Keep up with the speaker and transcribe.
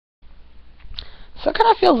So it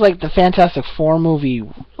kind of feels like the Fantastic Four movie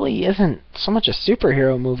really isn't so much a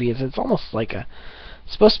superhero movie as it's almost like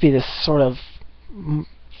supposed to be this sort of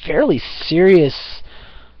fairly serious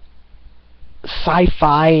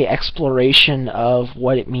sci-fi exploration of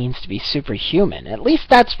what it means to be superhuman. At least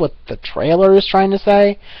that's what the trailer is trying to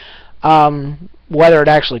say. Whether it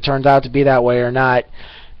actually turns out to be that way or not,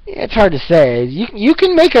 it's hard to say. You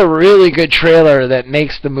can make a really good trailer that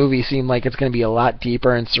makes the movie seem like it's going to be a lot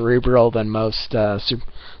deeper and cerebral than most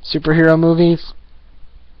superhero movies,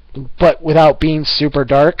 but without being super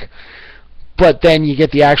dark. But then you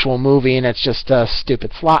get the actual movie and it's just a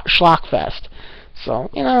stupid schlock fest. So,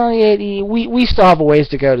 you know, we still have a ways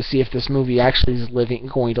to go to see if this movie actually is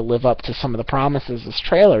going to live up to some of the promises this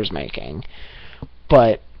trailer's making.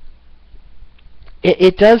 But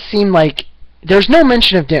it does seem like there's no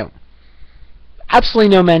mention of Doom.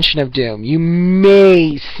 Absolutely no mention of Doom. You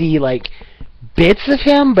may see, like, bits of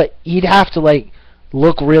him, but you'd have to, like,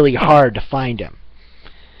 look really hard to find him.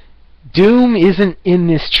 Doom isn't in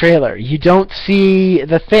this trailer. You don't see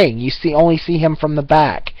the Thing. You only see him from the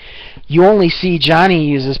back. You only see Johnny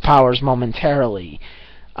use his powers momentarily.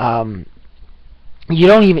 You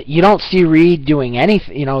don't see Reed doing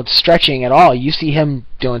anything, stretching at all. You see him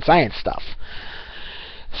doing science stuff.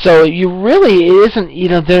 So it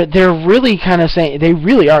isn't, they're really kind of saying, they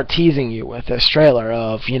really are teasing you with this trailer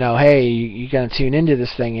of, hey, you're going to tune into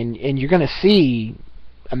this thing and you're going to see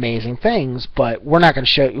amazing things, but we're not going to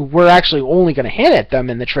show you, we're actually only going to hint at them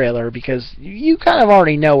in the trailer because you kind of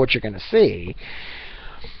already know what you're going to see.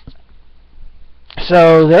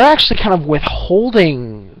 So they're actually kind of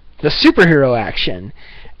withholding the superhero action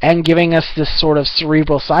and giving us this sort of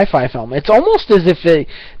cerebral sci-fi film. It's almost as if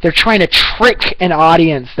they're trying to trick an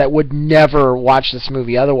audience that would never watch this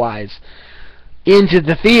movie otherwise into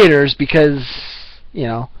the theaters because,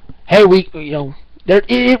 hey,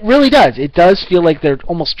 it really does. It does feel like they're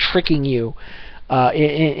almost tricking you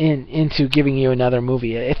into giving you another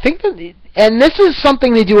movie. I think that, and this is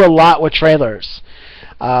something they do a lot with trailers.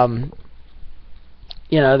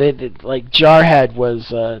 Like Jarhead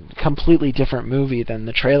was a completely different movie than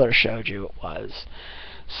the trailer showed you it was.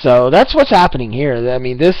 So that's what's happening here. I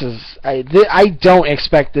mean, I don't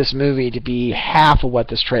expect this movie to be half of what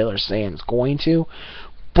this trailer is saying it's going to.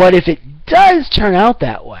 But if it does turn out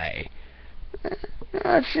that way,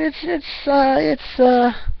 it's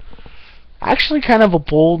actually kind of a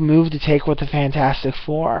bold move to take with the Fantastic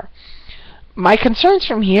Four. My concerns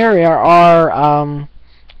from here are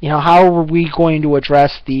how are we going to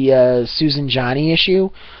address the Susan Johnny issue?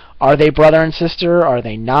 Are they brother and sister? Are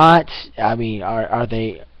they not? I mean, are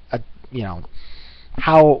they?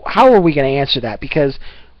 How are we going to answer that? Because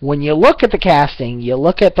when you look at the casting, you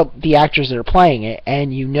look at the actors that are playing it,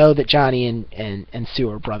 and you know that Johnny and Sue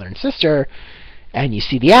are brother and sister, and you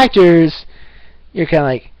see the actors, you're kind of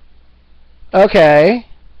like, okay.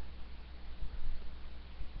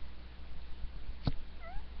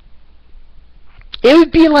 It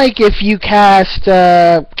would be like if you cast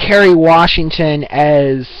Kerry Washington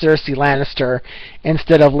as Cersei Lannister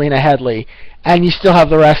instead of Lena Headey, and you still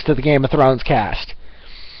have the rest of the Game of Thrones cast.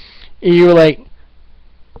 You were like,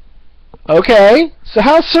 okay, so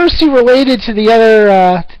how's Cersei related to the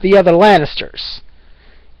other Lannisters?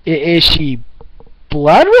 Is she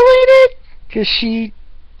blood related? Because she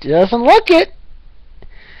doesn't look it.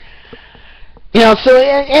 So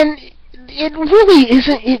and it really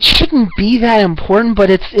isn't. It shouldn't be that important, but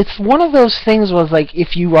it's one of those things where it's like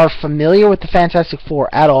if you are familiar with the Fantastic Four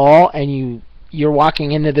at all, and you're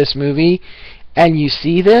walking into this movie, and you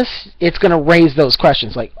see this, it's going to raise those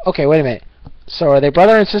questions. Like, okay, wait a minute. So are they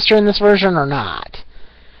brother and sister in this version or not?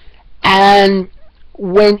 And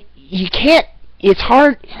when you can't, it's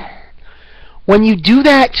hard when you do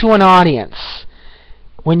that to an audience.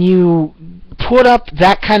 When you put up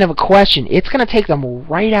that kind of a question, it's going to take them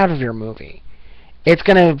right out of your movie. It's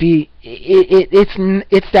going to be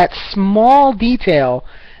it's that small detail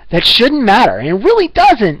that shouldn't matter, and it really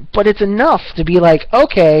doesn't, but it's enough to be like,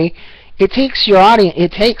 okay, it takes your audience,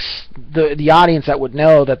 it takes the audience that would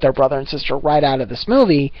know that they're brother and sister right out of this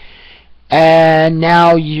movie, and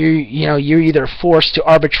now you're either forced to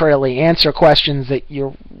arbitrarily answer questions that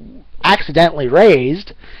you're accidentally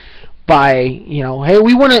raised by, hey,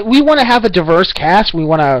 we want to have a diverse cast, we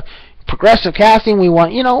want a progressive casting, we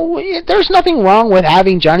want, there's nothing wrong with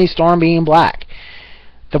having Johnny Storm being black.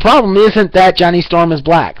 The problem isn't that Johnny Storm is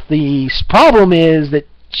black. The problem is that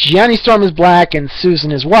Johnny Storm is black and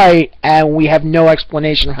Susan is white, and we have no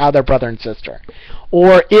explanation of how they're brother and sister,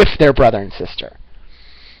 or if they're brother and sister.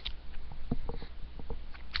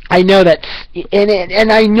 I know that,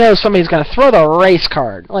 and I know somebody's going to throw the race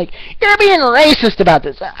card. Like, you're being racist about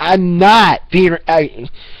this. I'm not being.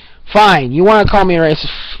 Fine, you want to call me a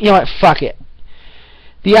racist? You know what? Fuck it.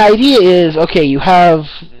 The idea is, okay, you have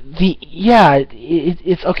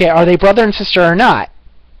it's okay. Are they brother and sister or not?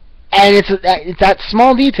 And it's that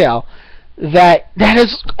small detail that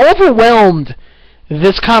has overwhelmed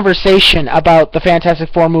this conversation about the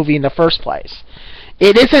Fantastic Four movie in the first place.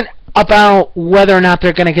 It isn't about whether or not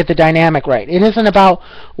they're going to get the dynamic right. It isn't about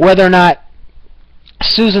whether or not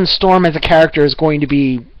Susan Storm as a character is going to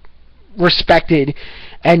be respected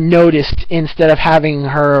and noticed instead of having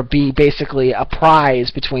her be basically a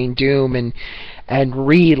prize between Doom and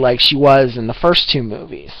Reed like she was in the first two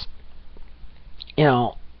movies. You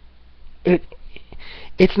know,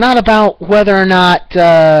 it's not about whether or not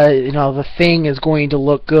the Thing is going to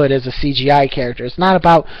look good as a CGI character. It's not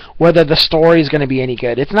about whether the story is going to be any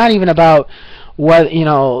good. It's not even about whether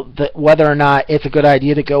or not it's a good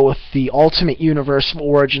idea to go with the Ultimate Universe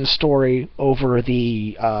origin story over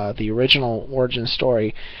the original origin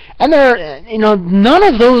story. And none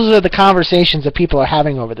of those are the conversations that people are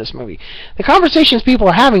having over this movie. The conversations people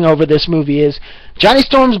are having over this movie is Johnny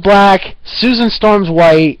Storm's black, Susan Storm's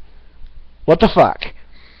white. What the fuck?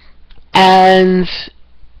 And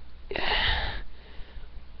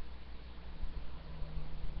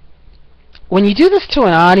when you do this to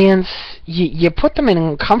an audience, you put them in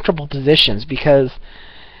uncomfortable positions because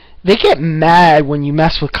they get mad when you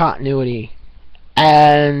mess with continuity.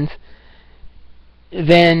 And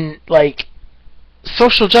then, like,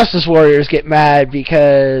 social justice warriors get mad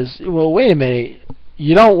because, well, wait a minute,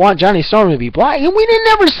 you don't want Johnny Storm to be black? And we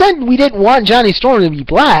never said we didn't want Johnny Storm to be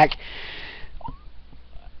black.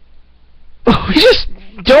 We just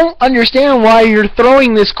don't understand why you're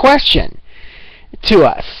throwing this question to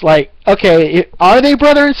us. Like, okay, are they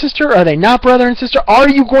brother and sister? Are they not brother and sister? Are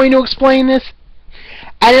you going to explain this?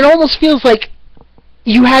 And it almost feels like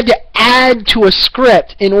you had to add to a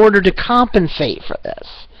script in order to compensate for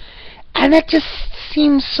this. And that just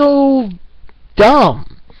seems so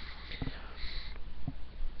dumb.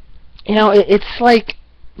 You know, it's like,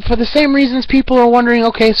 for the same reasons people are wondering,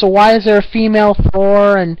 okay, so why is there a female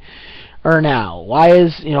Thor or now?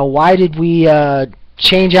 Why did we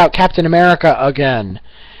change out Captain America again?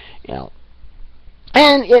 You know,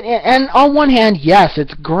 and on one hand, yes,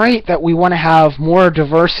 it's great that we want to have more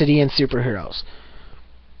diversity in superheroes.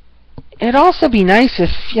 It'd also be nice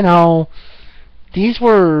if, these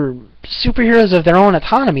were superheroes of their own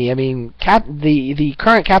autonomy. I mean, the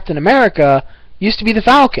current Captain America used to be the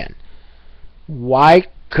Falcon. Why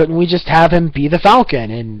couldn't we just have him be the Falcon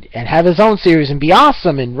and have his own series and be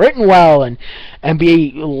awesome and written well and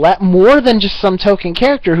be more than just some token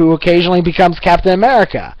character who occasionally becomes Captain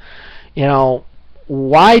America?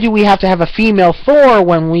 Why do we have to have a female Thor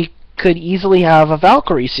when we could easily have a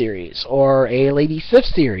Valkyrie series or a Lady Sif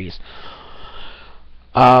series?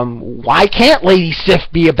 Why can't Lady Sif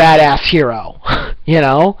be a badass hero?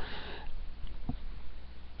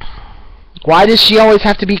 Why does she always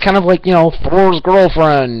have to be kind of like, Thor's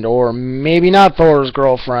girlfriend, or maybe not Thor's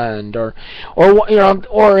girlfriend, or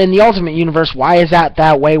in the Ultimate Universe, why is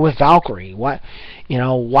that way with Valkyrie? Why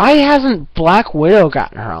hasn't Black Widow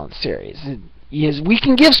gotten her own series? We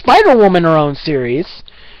can give Spider-Woman her own series.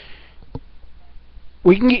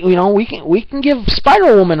 We can give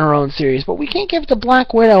Spider-Woman her own series, but we can't give it to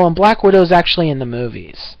Black Widow, and Black Widow's actually in the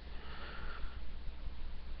movies.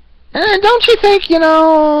 And don't you think,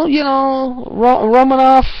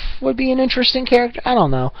 Romanoff would be an interesting character? I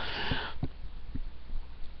don't know.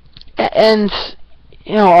 And,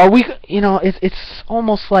 are we, it's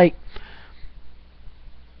almost like,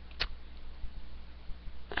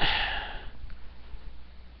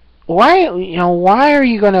 why are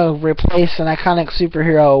you going to replace an iconic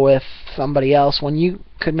superhero with somebody else when you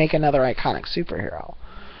could make another iconic superhero?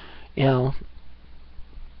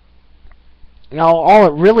 All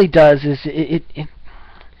it really does is it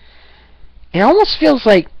almost feels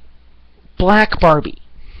like Black Barbie,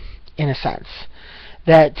 in a sense.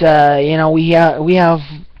 That we have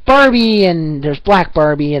Barbie, and there's Black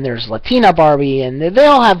Barbie, and there's Latina Barbie, and they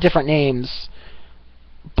all have different names.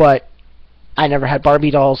 But I never had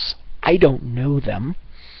Barbie dolls. I don't know them.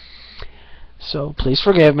 So please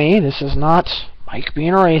forgive me. This is not Mike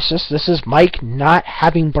being a racist. This is Mike not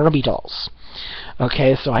having Barbie dolls.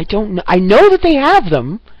 Okay, so I don't know. I know that they have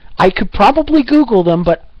them. I could probably Google them,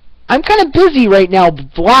 but I'm kind of busy right now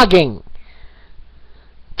vlogging.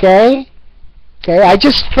 Okay, I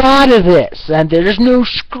just thought of this, and there's no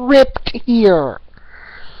script here.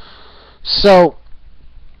 So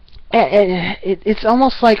and it's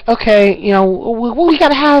almost like, okay, you know, we got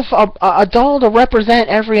to have a doll to represent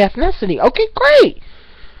every ethnicity. Okay, great.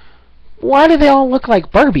 Why do they all look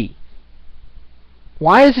like Barbie?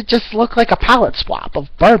 Why does it just look like a palette swap of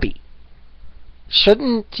Barbie?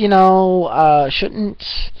 Shouldn't, you know, I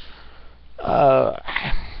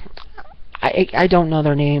don't know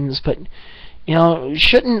their names, but, you know,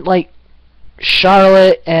 shouldn't, like,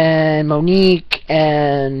 Charlotte and Monique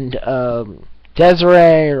and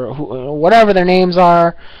Desiree or whatever their names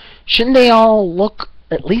are, shouldn't they all look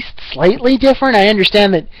at least slightly different? I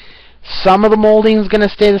understand that some of the molding is going to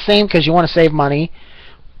stay the same because you want to save money,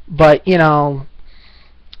 but you know,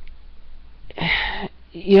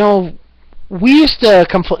 we used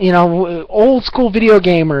to old school video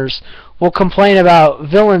gamers will complain about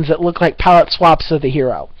villains that look like palette swaps of the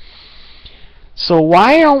hero. So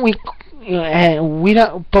why don't we? And we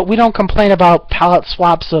don't complain about palette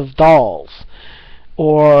swaps of dolls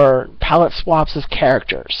or palette swaps of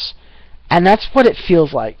characters, and that's what it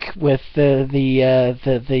feels like with this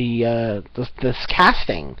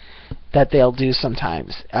casting that they'll do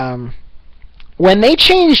sometimes. When they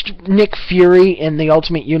changed Nick Fury in the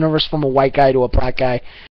Ultimate Universe from a white guy to a black guy,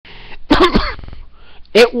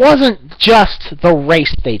 it wasn't just the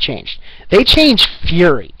race they changed. They changed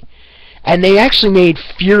Fury, and they actually made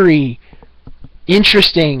Fury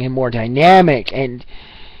interesting and more dynamic, and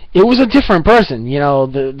it was a different person. You know,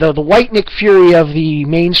 the white Nick Fury of the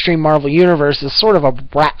mainstream Marvel universe is sort of a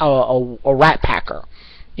rat packer,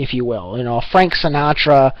 if you will. You know, a Frank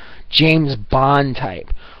Sinatra, James Bond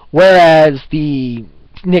type. Whereas the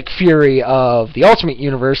Nick Fury of the Ultimate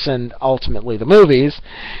Universe and ultimately the movies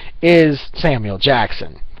is Samuel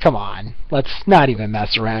Jackson. Come on, let's not even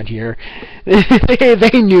mess around here. They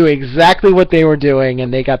knew exactly what they were doing,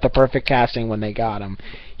 and they got the perfect casting when they got him.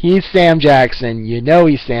 He's Sam Jackson. You know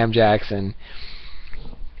he's Sam Jackson.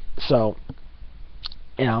 So,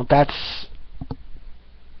 you know, that's...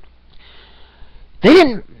 They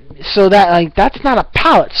didn't... So that, like, that's not a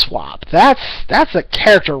palette swap. That's a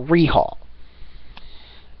character rehaul.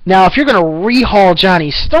 Now, if you're going to rehaul Johnny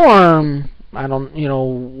Storm... I don't, you know,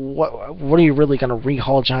 what are you really going to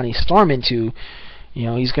rehaul Johnny Storm into? You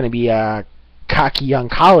know, he's going to be a cocky young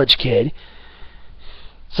college kid.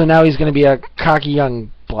 So now he's going to be a cocky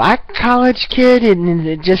young black college kid, and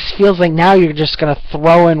it just feels like now you're just going to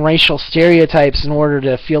throw in racial stereotypes in order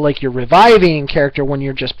to feel like you're reviving a character when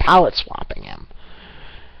you're just palette swapping him.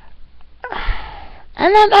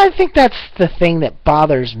 And I think that's the thing that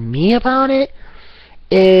bothers me about it.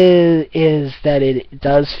 Is that it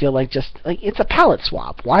does feel like just like it's a palette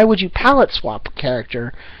swap. Why would you palette swap a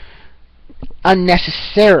character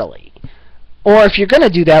unnecessarily? Or if you're gonna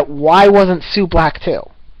do that, why wasn't Sue black too?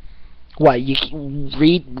 What,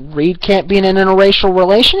 Reed can't be in an interracial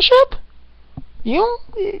relationship? You know,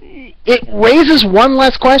 it raises one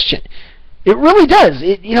less question. It really does.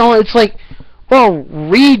 It's like, well,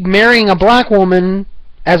 Reed marrying a black woman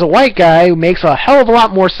as a white guy makes a hell of a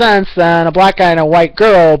lot more sense than a black guy and a white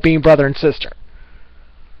girl being brother and sister.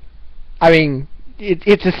 I mean,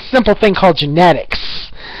 it's a simple thing called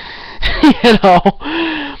genetics, you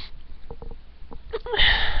know.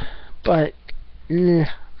 But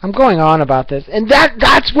I'm going on about this, and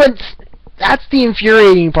that's the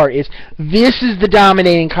infuriating part. Is this is the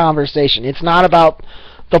dominating conversation? It's not about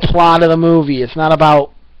the plot of the movie. It's not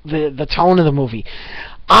about the tone of the movie.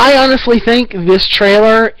 I honestly think this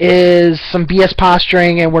trailer is some BS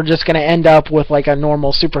posturing, and we're just going to end up with like a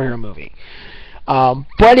normal superhero movie.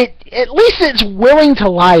 But at least it's willing to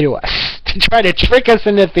lie to us, to try to trick us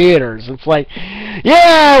into theaters. It's like,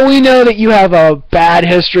 yeah, we know that you have a bad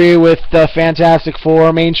history with the Fantastic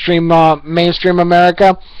Four, mainstream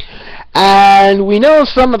America, and we know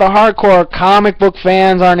some of the hardcore comic book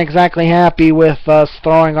fans aren't exactly happy with us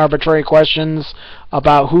throwing arbitrary questions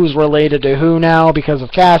about who's related to who now because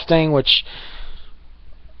of casting, which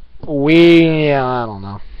I don't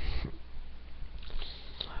know.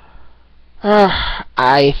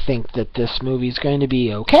 I think that this movie's going to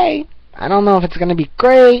be okay. I don't know if it's going to be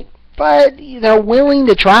great, but they're willing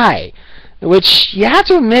to try, which you have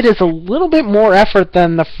to admit is a little bit more effort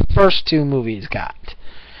than the first two movies got.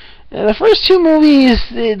 The first two movies,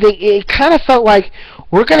 it kind of felt like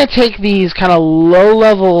we're going to take these kind of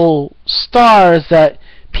low-level stars that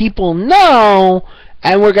people know,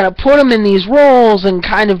 and we're going to put them in these roles and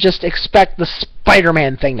kind of just expect the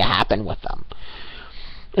Spider-Man thing to happen with them.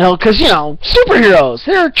 You know, because, you know, superheroes,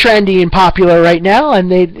 they're trendy and popular right now, and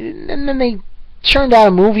then they churned out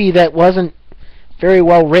a movie that wasn't very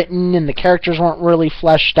well written, and the characters weren't really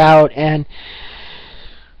fleshed out, and,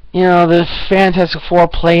 you know, the Fantastic Four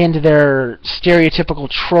play into their stereotypical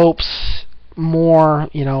tropes, more,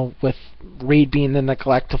 you know, with Reed being the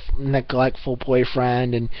neglectful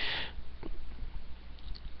boyfriend,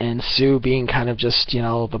 and Sue being kind of just, you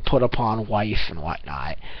know, the put upon wife and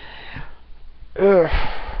whatnot. Ugh.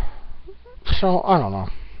 So I don't know.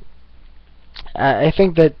 I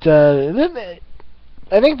think that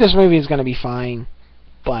I think this movie is going to be fine,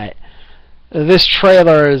 but this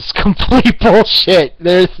trailer is complete bullshit.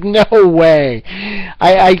 There's no way.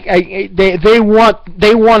 They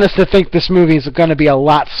want us to think this movie is going to be a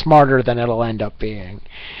lot smarter than it'll end up being.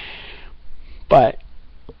 But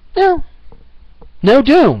no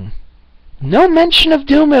Doom, no mention of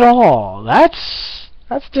Doom at all. That's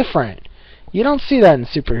different. You don't see that in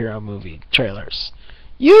superhero movie trailers.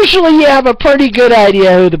 Usually you have a pretty good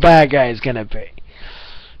idea who the bad guy is going to be.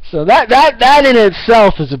 So that in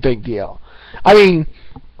itself is a big deal. I mean,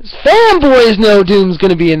 fanboys know Doom's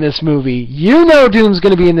going to be in this movie. You know Doom's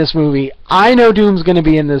going to be in this movie. I know Doom's going to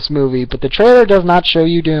be in this movie. But the trailer does not show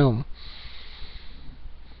you Doom.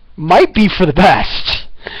 Might be for the best.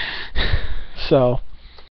 So